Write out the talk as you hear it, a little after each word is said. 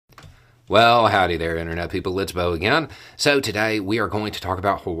Well, howdy there, Internet people. It's Bo again. So today we are going to talk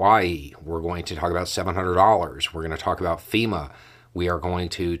about Hawaii. We're going to talk about $700. We're going to talk about FEMA. We are going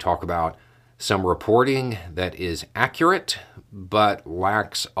to talk about some reporting that is accurate but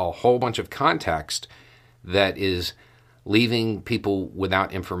lacks a whole bunch of context that is leaving people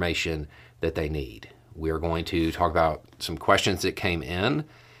without information that they need. We are going to talk about some questions that came in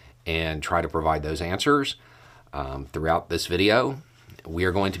and try to provide those answers throughout this video. We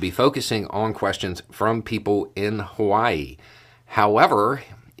are going to be focusing on questions from people in Hawaii. However,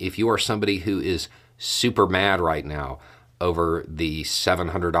 if you are somebody who is super mad right now over the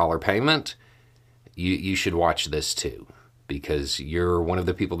 $700 payment, you should watch this too, because you're one of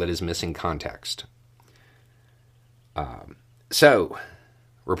the people that is missing context. So,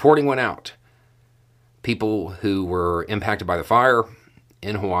 reporting went out. People who were impacted by the fire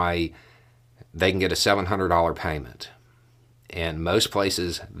in Hawaii, they can get a $700 payment. And most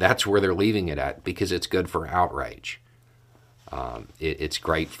places, that's where they're leaving it at because it's good for outrage. It's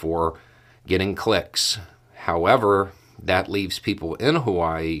great for getting clicks. However, that leaves people in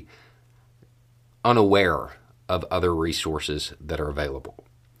Hawaii unaware of other resources that are available.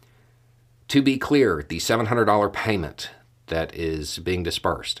 To be clear, the $700 payment that is being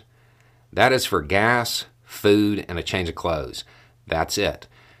dispersed, that is for gas, food, and a change of clothes. That's it.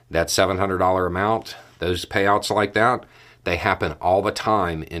 That $700 amount, those payouts like that, they happen all the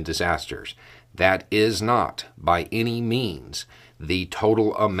time in disasters. That is not, by any means, the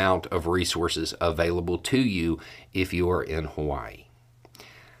total amount of resources available to you if you are in Hawaii.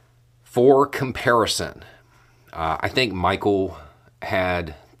 For comparison, I think Michael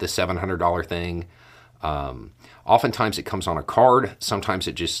had the $700 thing. Oftentimes it comes on a card. Sometimes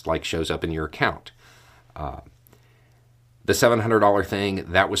it just shows up in your account. The $700 thing,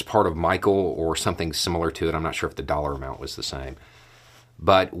 that was part of Michael or something similar to it. I'm not sure if the dollar amount was the same.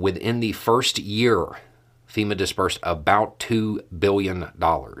 But within the first year, FEMA dispersed about $2 billion.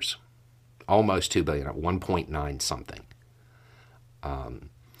 Almost $2 billion, at 1.9 something.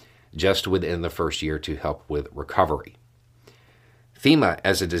 Just within the first year to help with recovery. FEMA,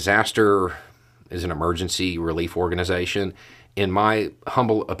 as an emergency relief organization, in my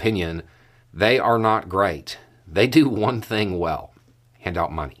humble opinion, they are not great. They do one thing well, hand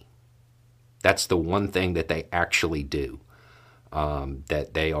out money. That's the one thing that they actually do, that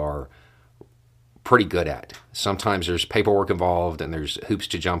they are pretty good at. Sometimes there's paperwork involved and there's hoops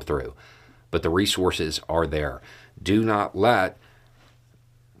to jump through, but the resources are there. Do not let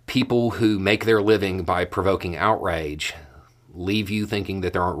people who make their living by provoking outrage leave you thinking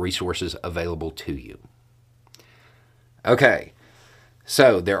that there aren't resources available to you. Okay,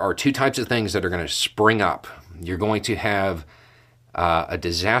 so there are two types of things that are going to spring up. You're going to have a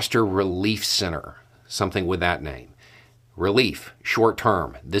disaster relief center, something with that name. Relief, short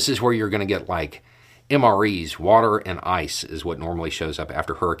term. This is where you're going to get MREs, water and ice is what normally shows up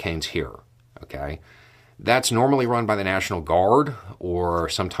after hurricanes here, okay? That's normally run by the National Guard or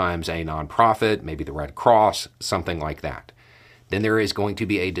sometimes a nonprofit, maybe the Red Cross, something like that. Then there is going to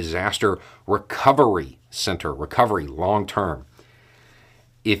be a disaster recovery center, recovery long term.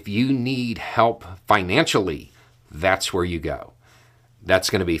 If you need help financially, that's where you go. That's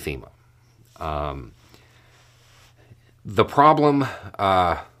going to be FEMA. The problem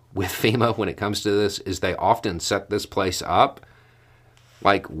with FEMA when it comes to this is they often set this place up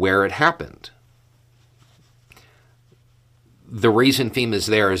where it happened. The reason FEMA is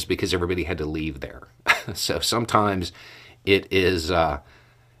there is because everybody had to leave there. So sometimes it's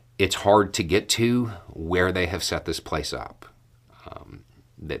hard to get to where they have set this place up.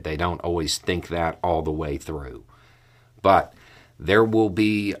 That they don't always think that all the way through. But there will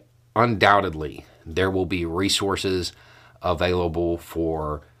be, undoubtedly, there will be resources available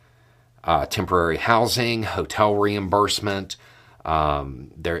for temporary housing, hotel reimbursement.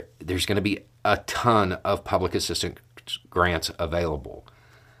 There's going to be a ton of public assistance grants available.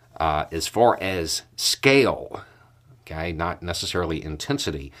 As far as scale, okay, not necessarily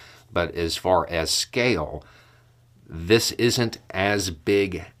intensity, but as far as scale, this isn't as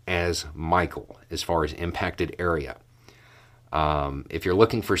big as Michael as far as impacted area. If you're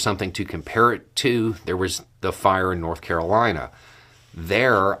looking for something to compare it to, there was the fire in North Carolina.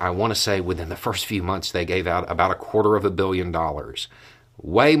 There, I want to say within the first few months, they gave out about $250 million.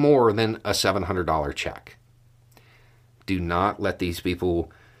 Way more than a $700 check. Do not let these people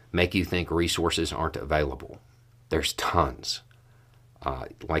make you think resources aren't available. There's tons.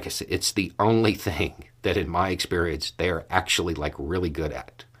 Like I said, it's the only thing that in my experience they are actually really good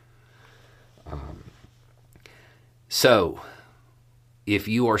at. So if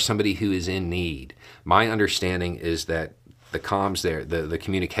you are somebody who is in need, my understanding is that the comms there, the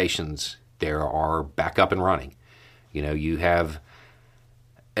communications there are back up and running. You have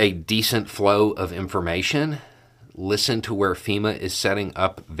a decent flow of information. Listen to where FEMA is setting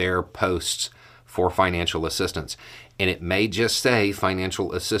up their posts for financial assistance. And it may just say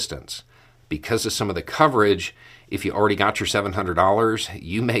financial assistance. Because of some of the coverage, if you already got your $700,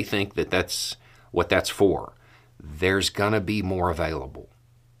 you may think that that's what that's for. There's going to be more available.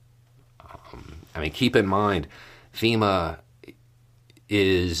 Keep in mind, FEMA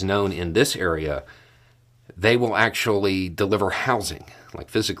is known in this area, they will actually deliver housing, like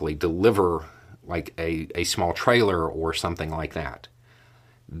physically deliver like a small trailer or something like that.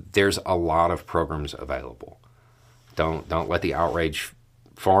 There's a lot of programs available. Don't let the outrage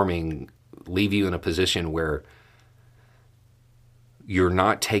farming leave you in a position where you're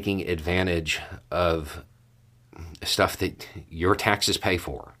not taking advantage of stuff that your taxes pay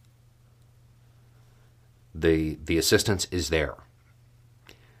for. The assistance is there.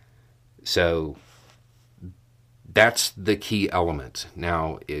 So that's the key element.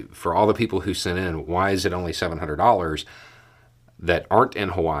 Now, for all the people who sent in, why is it only $700 that aren't in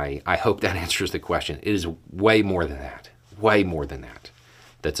Hawaii? I hope that answers the question. It is way more than that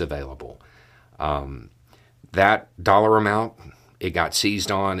that's available. That dollar amount, it got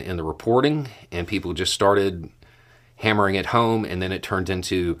seized on in the reporting, and people just started hammering it home, and then it turned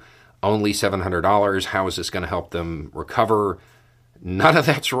into only $700. How is this going to help them recover? None of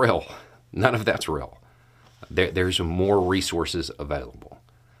that's real. There's more resources available.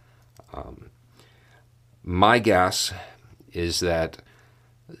 My guess is that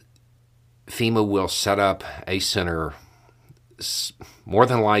FEMA will set up a center, more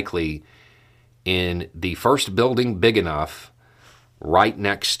than likely, in the first building big enough right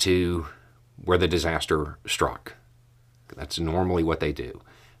next to where the disaster struck. That's normally what they do.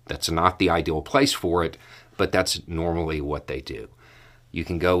 That's not the ideal place for it, but that's normally what they do. You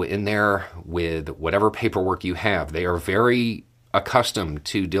can go in there with whatever paperwork you have. They are very accustomed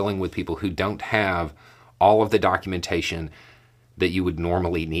to dealing with people who don't have all of the documentation that you would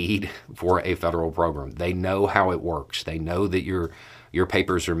normally need for a federal program. They know how it works. They know that your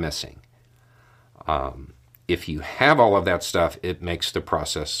papers are missing. If you have all of that stuff, it makes the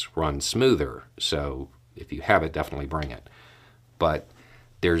process run smoother. So if you have it, definitely bring it. But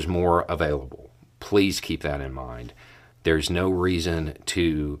there's more available. Please keep that in mind. There's no reason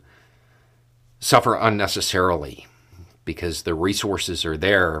to suffer unnecessarily because the resources are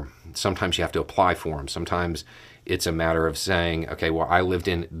there. Sometimes you have to apply for them. Sometimes it's a matter of saying, okay, well, I lived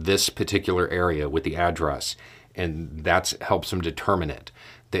in this particular area with the address, and that helps them determine it.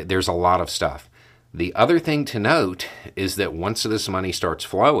 There's a lot of stuff. The other thing to note is that once this money starts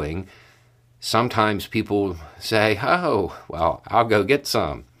flowing, sometimes people say, oh, well, I'll go get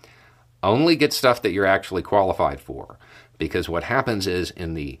some. Only get stuff that you're actually qualified for. Because what happens is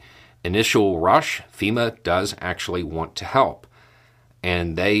in the initial rush, FEMA does actually want to help.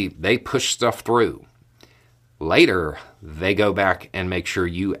 And they push stuff through. Later, they go back and make sure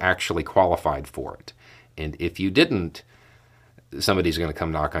you actually qualified for it. And if you didn't, somebody's going to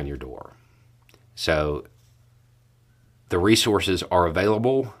come knock on your door. So the resources are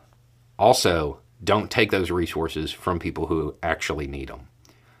available. Also, don't take those resources from people who actually need them.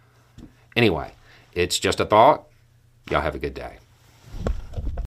 Anyway, it's just a thought. Y'all have a good day.